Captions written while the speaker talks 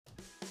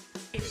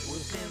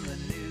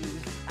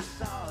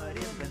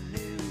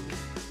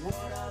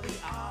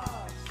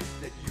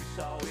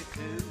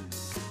too.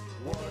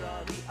 What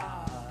are the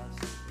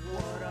odds?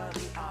 What are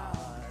the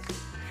odds?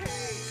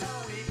 Hey,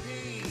 Tony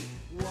P,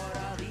 what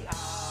are the odds?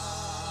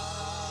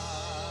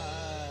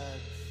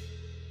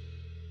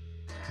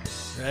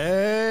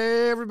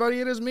 Hey,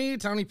 everybody, it is me,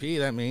 Tony P.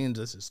 That means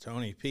this is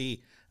Tony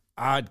P.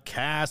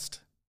 Oddcast.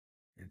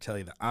 Here to tell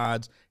you the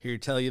odds. Here to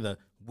tell you the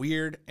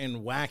weird and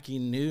wacky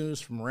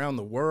news from around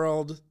the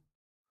world.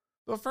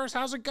 But first,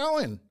 how's it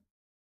going?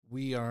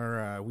 We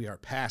are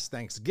past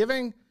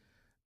Thanksgiving.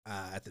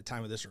 At the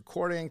time of this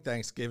recording,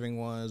 Thanksgiving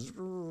was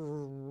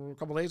a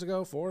couple days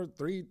ago, 4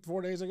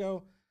 days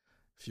ago.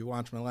 If you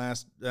watched my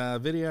last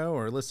video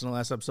or listened to the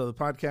last episode of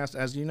the podcast,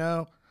 as you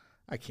know,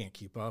 I can't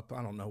keep up.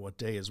 I don't know what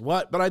day is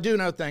what, but I do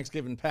know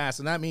Thanksgiving passed,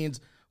 and that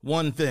means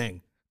one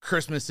thing.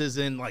 Christmas is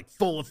in like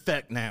full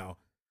effect now.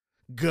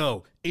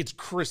 Go. It's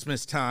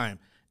Christmas time.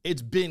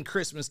 It's been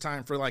Christmas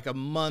time for like a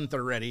month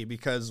already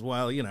because,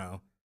 well, you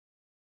know,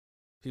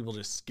 people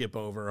just skip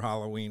over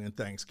Halloween and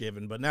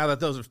Thanksgiving. But now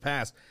that those have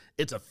passed,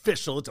 it's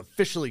official. It's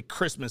officially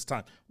Christmas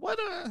time. What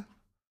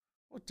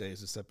day is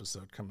this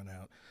episode coming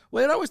out?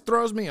 Well, it always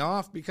throws me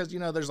off because, you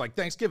know, there's like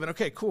Thanksgiving.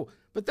 Okay, cool.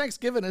 But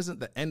Thanksgiving isn't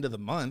the end of the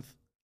month.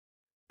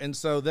 And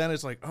so then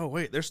it's like, oh,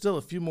 wait, there's still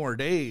a few more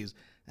days.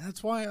 And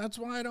that's why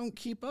I don't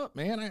keep up,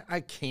 man. I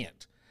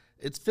can't.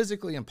 It's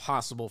physically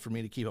impossible for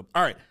me to keep up.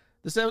 All right.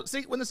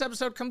 When this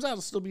episode comes out,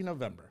 it'll still be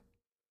November.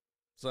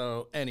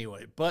 So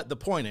anyway, but the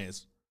point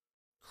is,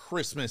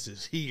 Christmas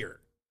is here,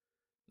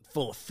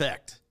 full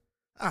effect.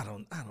 I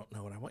don't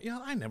know what I want.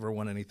 I never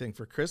want anything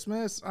for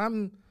Christmas.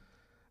 I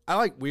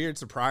like weird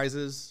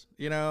surprises,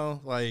 you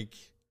know, like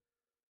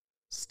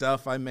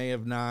stuff I may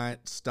have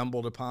not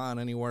stumbled upon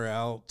anywhere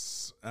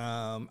else.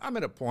 I'm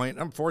at a point.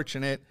 I'm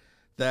fortunate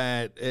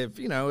that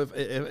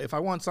if I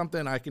want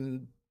something, I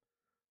can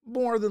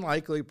more than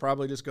likely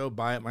probably just go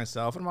buy it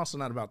myself. I'm also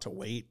not about to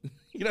wait,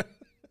 you know.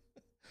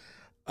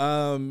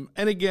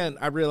 And again,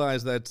 I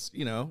realize that's,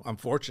 you know, I'm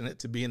fortunate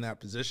to be in that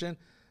position,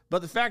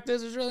 but the fact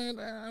is really,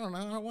 I don't know.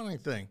 I don't want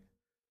anything.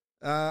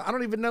 I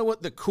don't even know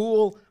what the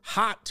cool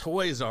hot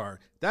toys are.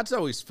 That's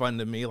always fun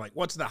to me. Like,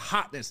 what's the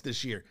hotness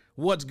this year?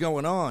 What's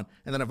going on?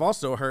 And then I've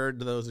also heard,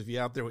 to those of you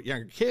out there with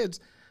younger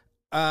kids,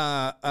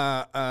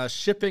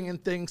 shipping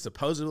and things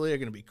supposedly are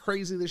going to be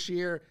crazy this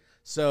year.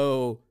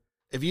 So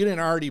if you didn't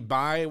already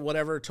buy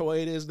whatever toy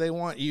it is they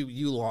want,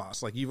 you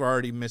lost. Like, you've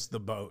already missed the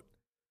boat.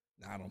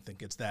 I don't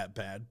think it's that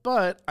bad,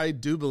 but I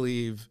do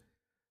believe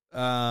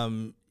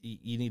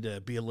you need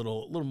to be a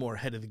little more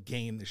ahead of the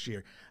game this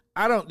year.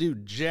 I don't do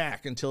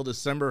jack until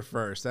December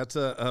 1st. That's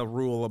a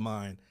rule of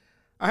mine.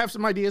 I have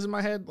some ideas in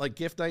my head, like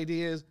gift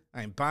ideas.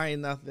 I ain't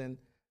buying nothing.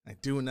 I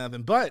ain't doing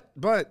nothing.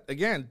 But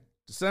again,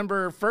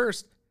 December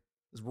 1st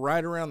is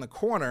right around the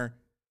corner,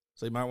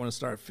 so you might want to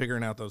start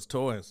figuring out those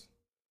toys.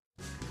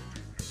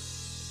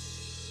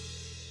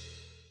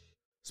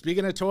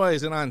 Speaking of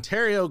toys, an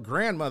Ontario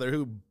grandmother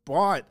who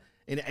bought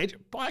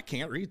I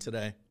can't read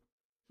today.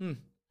 An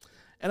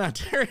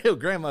Ontario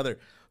grandmother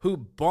who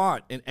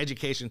bought an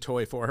education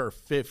toy for her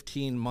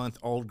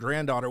 15-month-old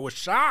granddaughter was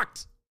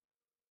shocked.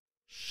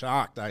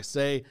 Shocked, I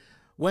say,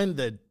 when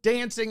the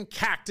dancing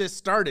cactus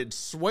started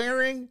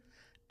swearing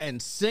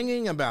and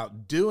singing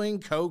about doing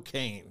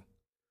cocaine.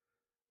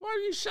 Why are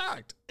you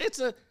shocked? It's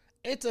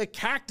a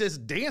cactus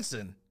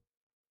dancing.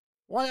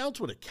 Why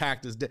else would a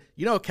cactus dance?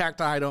 You know,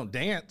 cacti don't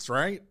dance,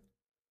 right?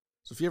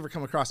 So if you ever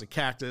come across a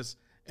cactus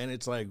and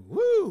it's like,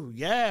 woo,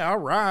 yeah, all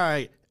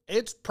right,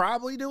 it's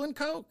probably doing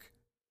coke.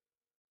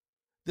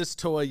 This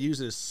toy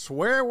uses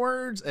swear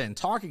words and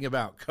talking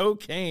about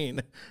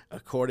cocaine,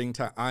 according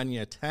to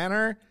Anya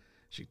Tanner.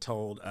 She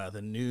told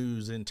the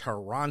news in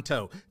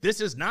Toronto, "This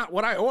is not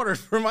what I ordered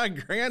for my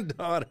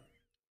granddaughter."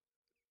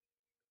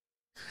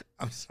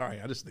 I'm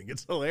sorry, I just think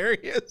it's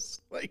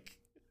hilarious. Like,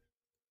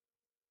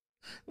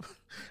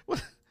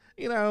 what,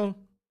 you know,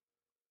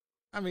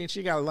 I mean,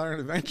 she got to learn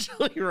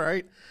eventually,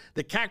 right?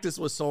 The cactus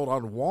was sold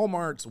on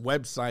Walmart's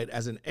website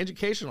as an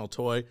educational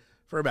toy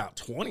for about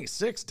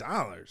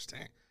 $26.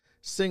 Dang.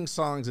 Sing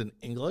songs in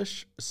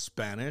English,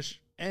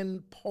 Spanish,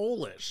 and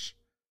Polish.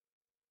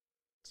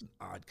 It's an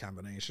odd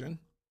combination.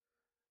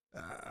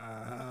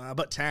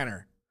 But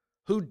Tanner,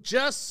 who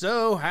just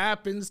so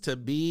happens to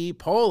be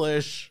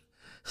Polish,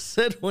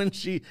 said when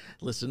she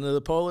listened to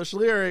the Polish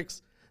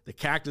lyrics, the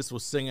cactus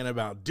was singing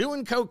about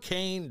doing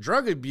cocaine,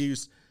 drug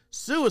abuse,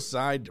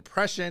 suicide,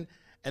 depression,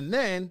 and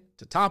then,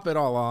 to top it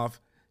all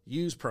off,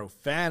 use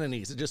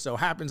profanities. It just so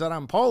happens that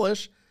I'm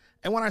Polish,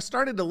 and when I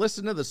started to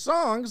listen to the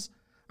songs,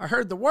 I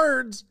heard the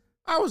words,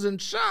 I was in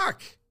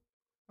shock.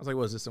 I was like,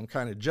 was this some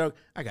kind of joke?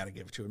 I got to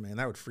give it to her, man.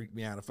 That would freak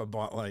me out if I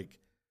bought,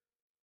 like,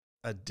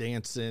 a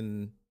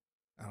dancing,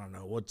 I don't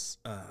know, what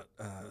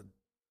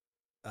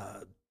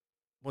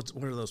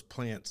are those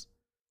plants?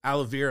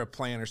 Aloe vera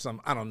plant or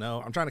something. I don't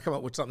know. I'm trying to come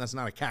up with something that's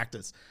not a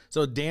cactus.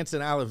 So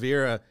dancing aloe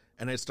vera,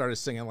 and it started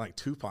singing like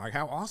Tupac.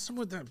 How awesome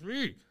would that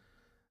be?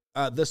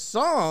 The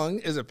song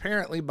is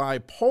apparently by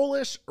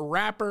Polish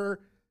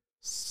rapper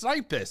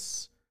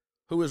Cypus,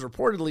 who is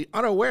reportedly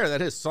unaware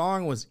that his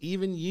song was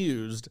even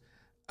used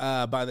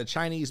by the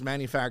Chinese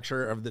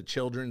manufacturer of the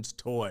children's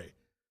toy.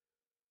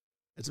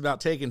 It's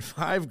about taking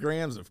 5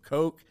 grams of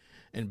coke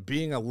and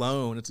being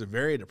alone. It's a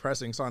very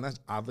depressing song. That's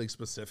oddly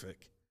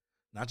specific.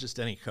 Not just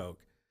any coke.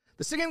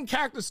 The singing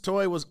cactus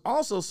toy was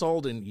also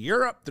sold in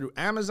Europe through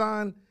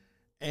Amazon.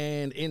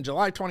 And in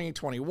July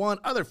 2021,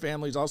 other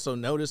families also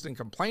noticed and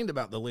complained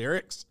about the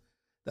lyrics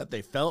that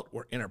they felt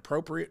were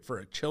inappropriate for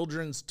a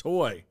children's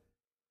toy.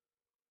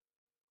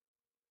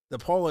 The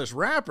Polish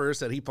rapper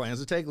said he plans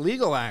to take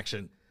legal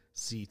action.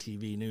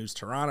 CTV News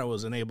Toronto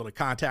was unable to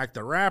contact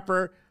the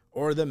rapper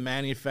or the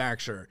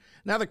manufacturer.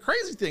 Now, the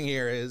crazy thing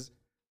here is,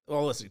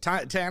 well, listen,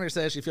 Tanner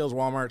says she feels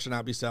Walmart should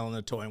not be selling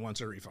the toy and wants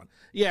a refund.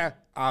 Yeah,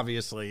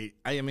 obviously.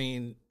 I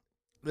mean,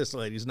 this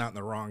lady's not in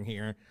the wrong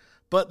here.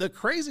 But the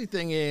crazy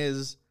thing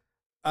is,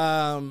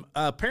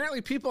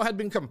 apparently people had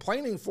been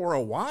complaining for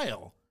a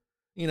while.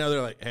 You know,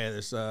 they're like, hey,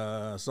 this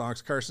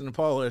song's cursing in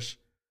Polish.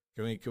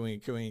 Can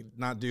we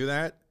not do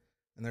that?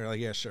 And they're like,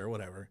 yeah, sure,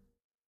 whatever.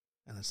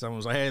 And then someone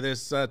was like, hey,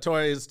 this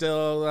toy is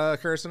still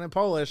cursing in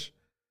Polish.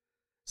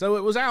 So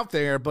it was out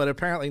there, but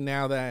apparently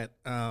now that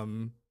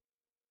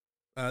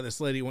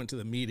this lady went to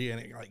the media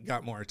and it like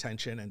got more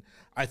attention, and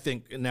I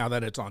think now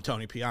that it's on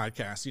Tony P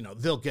Podcast, you know,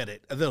 they'll get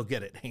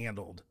it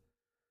handled.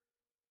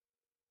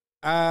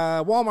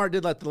 Walmart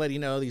did let the lady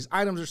know these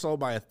items are sold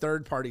by a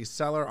third-party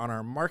seller on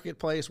our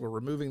marketplace. We're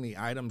removing the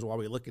items while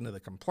we look into the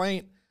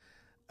complaint.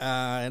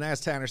 And as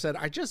Tanner said,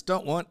 I just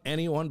don't want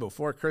anyone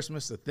before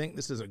Christmas to think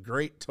this is a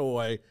great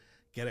toy,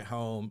 get it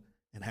home,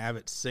 and have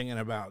it singing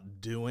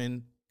about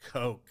doing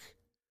coke.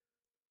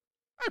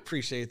 I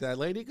appreciate that,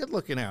 lady. Good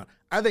looking out.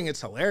 I think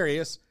it's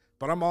hilarious,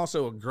 but I'm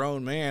also a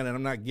grown man, and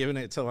I'm not giving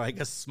it to like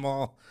a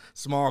small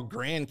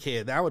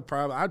grandkid.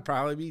 I'd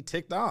probably be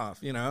ticked off,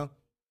 you know.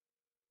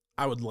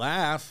 I would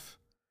laugh.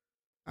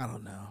 I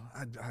don't know.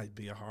 I'd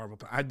be a horrible.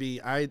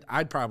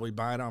 I'd probably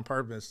buy it on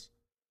purpose,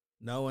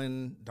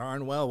 knowing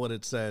darn well what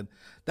it said.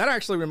 That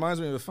actually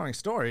reminds me of a funny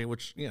story,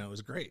 which, you know,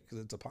 is great because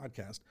it's a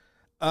podcast.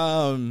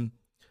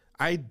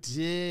 I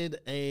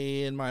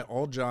in my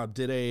old job,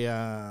 did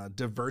a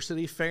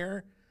diversity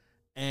fair,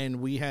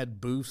 and we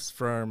had booths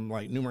from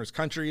like numerous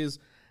countries.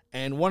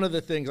 And one of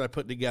the things I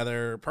put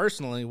together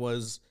personally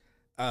was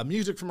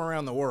music from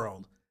around the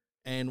world.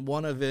 And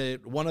one of the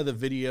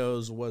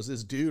videos was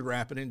this dude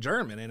rapping in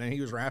German, and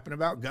he was rapping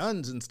about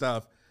guns and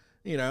stuff,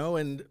 you know,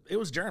 and it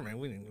was German.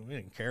 We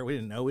didn't care. We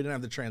didn't know. We didn't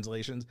have the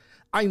translations.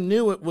 I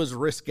knew it was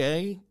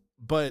risque,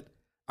 but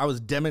I was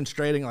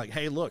demonstrating like,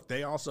 hey, look,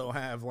 they also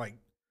have like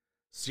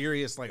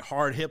serious, like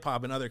hard hip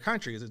hop in other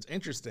countries. It's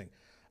interesting.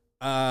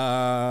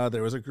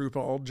 There was a group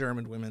of old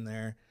German women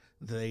there.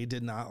 They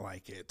did not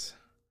like it,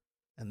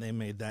 and they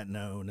made that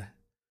known.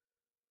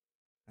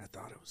 I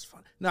thought it was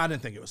funny. No, I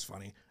didn't think it was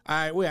funny.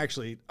 I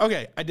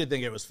did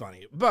think it was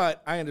funny,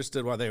 but I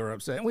understood why they were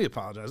upset, and we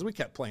apologized. We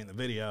kept playing the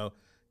video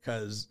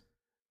because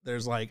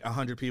there's like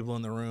 100 people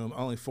in the room.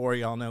 Only 4 of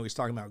y'all know he's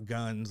talking about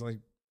guns. Like,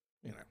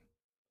 you know.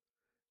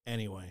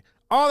 Anyway,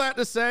 all that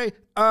to say,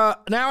 now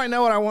I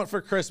know what I want for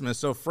Christmas.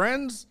 So,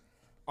 friends,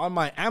 on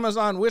my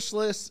Amazon wish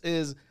list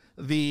is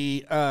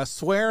the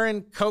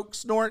swearing, coke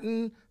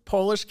snorting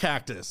Polish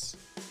cactus.